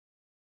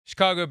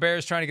Chicago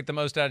Bears trying to get the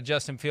most out of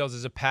Justin Fields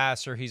as a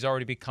passer. He's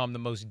already become the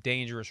most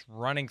dangerous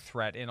running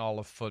threat in all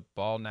of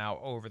football. Now,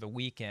 over the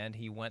weekend,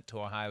 he went to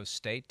Ohio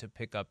State to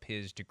pick up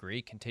his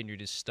degree, continued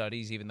his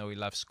studies, even though he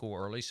left school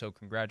early. So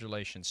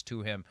congratulations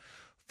to him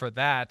for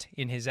that.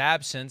 In his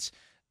absence,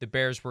 the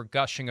Bears were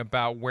gushing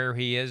about where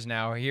he is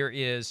now. Here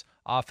is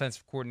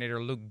offensive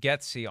coordinator Luke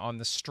Getsy on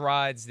the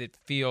strides that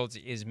Fields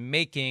is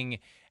making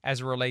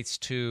as it relates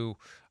to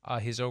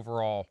his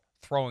overall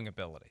throwing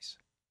abilities.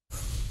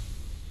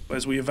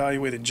 As we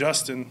evaluated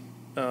Justin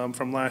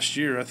from last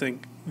year, I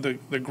think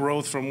the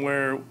growth from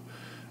where,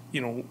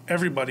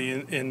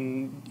 everybody,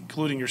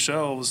 including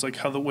yourselves, like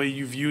how the way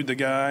you viewed the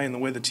guy and the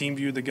way the team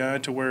viewed the guy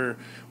to where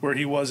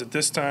he was at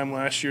this time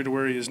last year to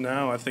where he is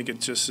now, I think it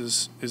just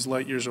is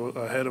light years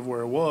ahead of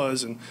where it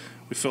was, and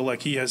we feel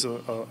like he has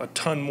a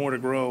ton more to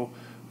grow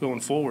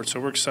going forward.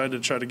 So we're excited to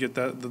try to get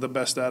the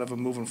best out of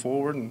him moving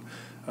forward and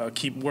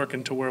keep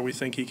working to where we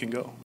think he can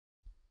go.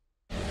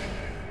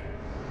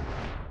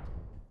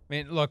 I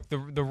mean, look,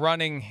 the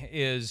running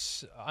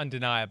is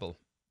undeniable.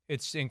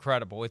 It's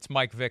incredible. It's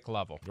Mike Vick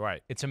level.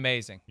 Right. It's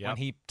amazing. Yep. When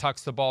he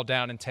tucks the ball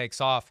down and takes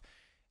off,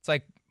 it's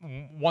like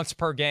once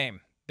per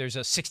game, there's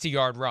a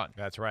 60-yard run.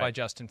 That's right. By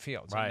Justin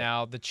Fields. Right. And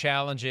now the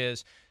challenge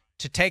is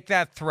to take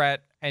that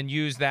threat and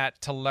use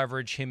that to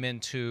leverage him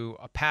into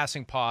a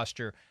passing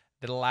posture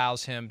that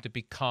allows him to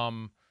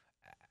become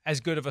as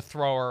good of a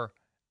thrower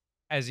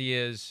as he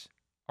is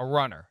a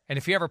runner. And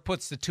if he ever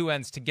puts the two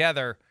ends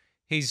together,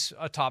 he's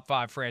a top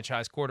 5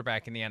 franchise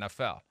quarterback in the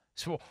NFL.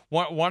 So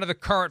one of the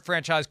current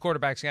franchise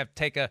quarterbacks is going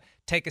to have to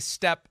take a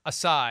step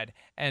aside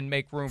and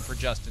make room for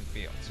Justin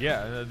Fields.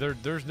 Yeah,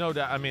 there's no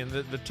doubt. I mean,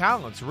 the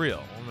talent's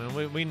real. I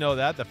mean, we know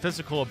that. The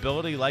physical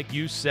ability, like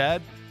you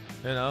said,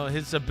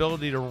 his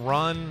ability to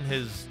run,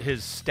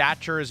 his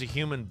stature as a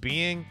human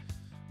being.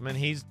 I mean,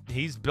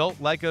 he's built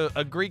like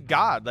a Greek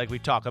god, like we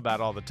talk about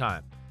all the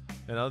time.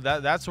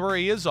 That's where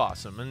he is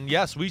awesome. And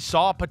yes, we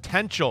saw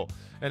potential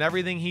and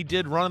everything he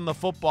did running the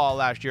football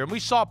last year. And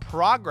we saw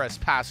progress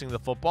passing the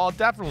football,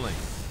 definitely,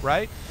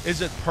 right?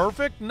 Is it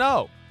perfect?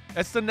 No.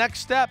 It's the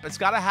next step. It's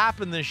got to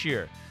happen this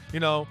year. It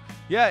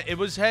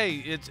was,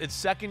 it's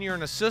second year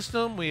in a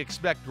system. We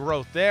expect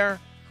growth there.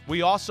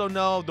 We also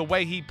know the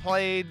way he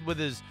played with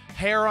his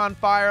hair on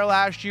fire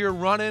last year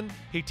running,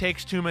 he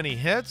takes too many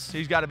hits.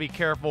 He's got to be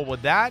careful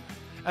with that.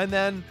 And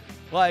then,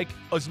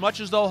 as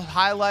much as the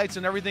highlights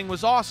and everything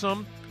was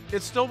awesome,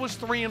 it still was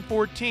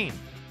 3-14.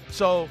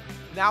 So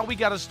now we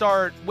got to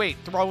start,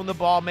 throwing the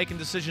ball, making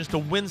decisions to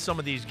win some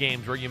of these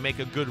games where you make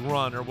a good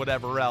run or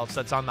whatever else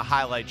that's on the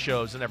highlight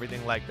shows and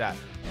everything like that.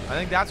 I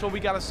think that's what we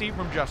got to see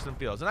from Justin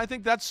Fields. And I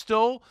think that's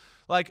still,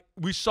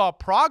 we saw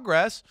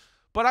progress,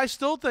 but I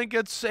still think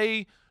it's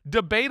a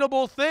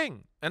debatable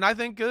thing. And I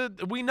think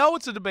we know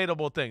it's a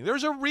debatable thing.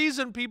 There's a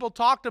reason people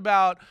talked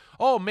about,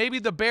 maybe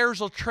the Bears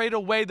will trade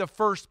away the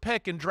first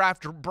pick and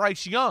draft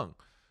Bryce Young.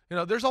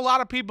 There's a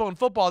lot of people in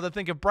football that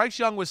think if Bryce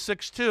Young was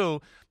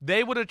 6'2",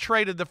 they would have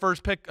traded the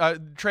first pick,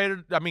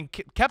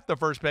 kept the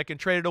first pick and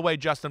traded away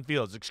Justin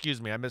Fields. Excuse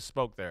me, I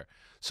misspoke there.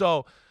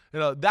 So,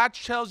 that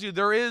tells you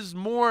there is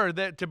more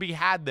to be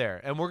had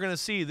there. And we're going to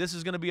see this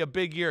is going to be a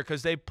big year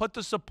because they put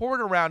the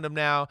support around him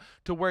now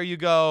to where you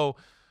go,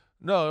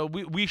 no,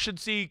 we should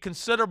see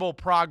considerable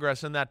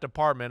progress in that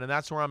department. And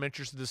that's where I'm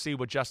interested to see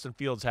what Justin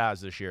Fields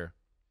has this year.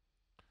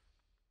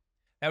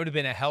 That would have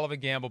been a hell of a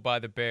gamble by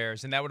the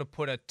Bears, and that would have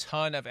put a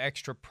ton of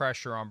extra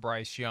pressure on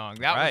Bryce Young.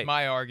 That was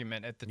my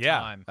argument at the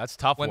time. That's a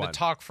tough when one. the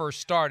talk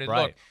first started.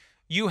 Right. Look,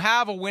 you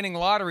have a winning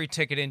lottery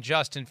ticket in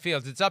Justin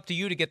Fields. It's up to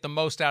you to get the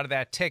most out of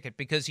that ticket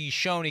because he's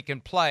shown he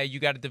can play. You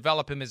got to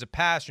develop him as a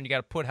passer, and you got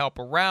to put help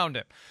around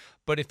him.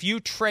 But if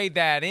you trade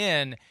that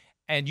in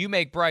and you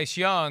make Bryce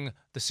Young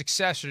the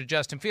successor to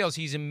Justin Fields,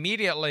 he's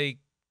immediately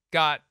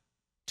got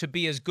to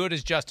be as good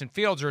as Justin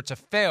Fields or it's a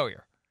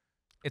failure.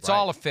 It's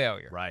all a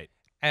failure. Right.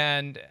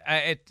 And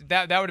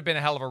that would have been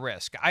a hell of a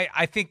risk.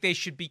 I think they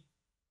should be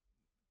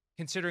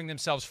considering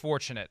themselves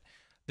fortunate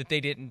that they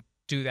didn't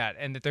do that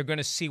and that they're going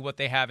to see what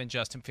they have in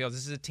Justin Fields.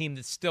 This is a team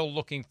that's still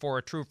looking for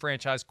a true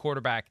franchise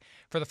quarterback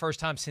for the first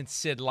time since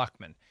Sid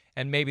Luckman.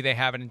 And maybe they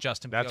have it in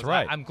Justin Fields. That's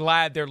right. I'm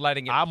glad they're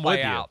letting it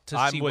play out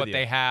to see what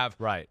they have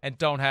and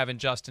don't have in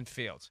Justin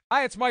Fields.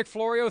 Hi, it's Mike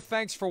Florio.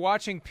 Thanks for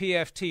watching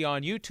PFT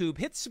on YouTube.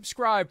 Hit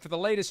subscribe for the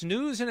latest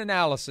news and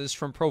analysis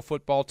from Pro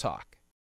Football Talk.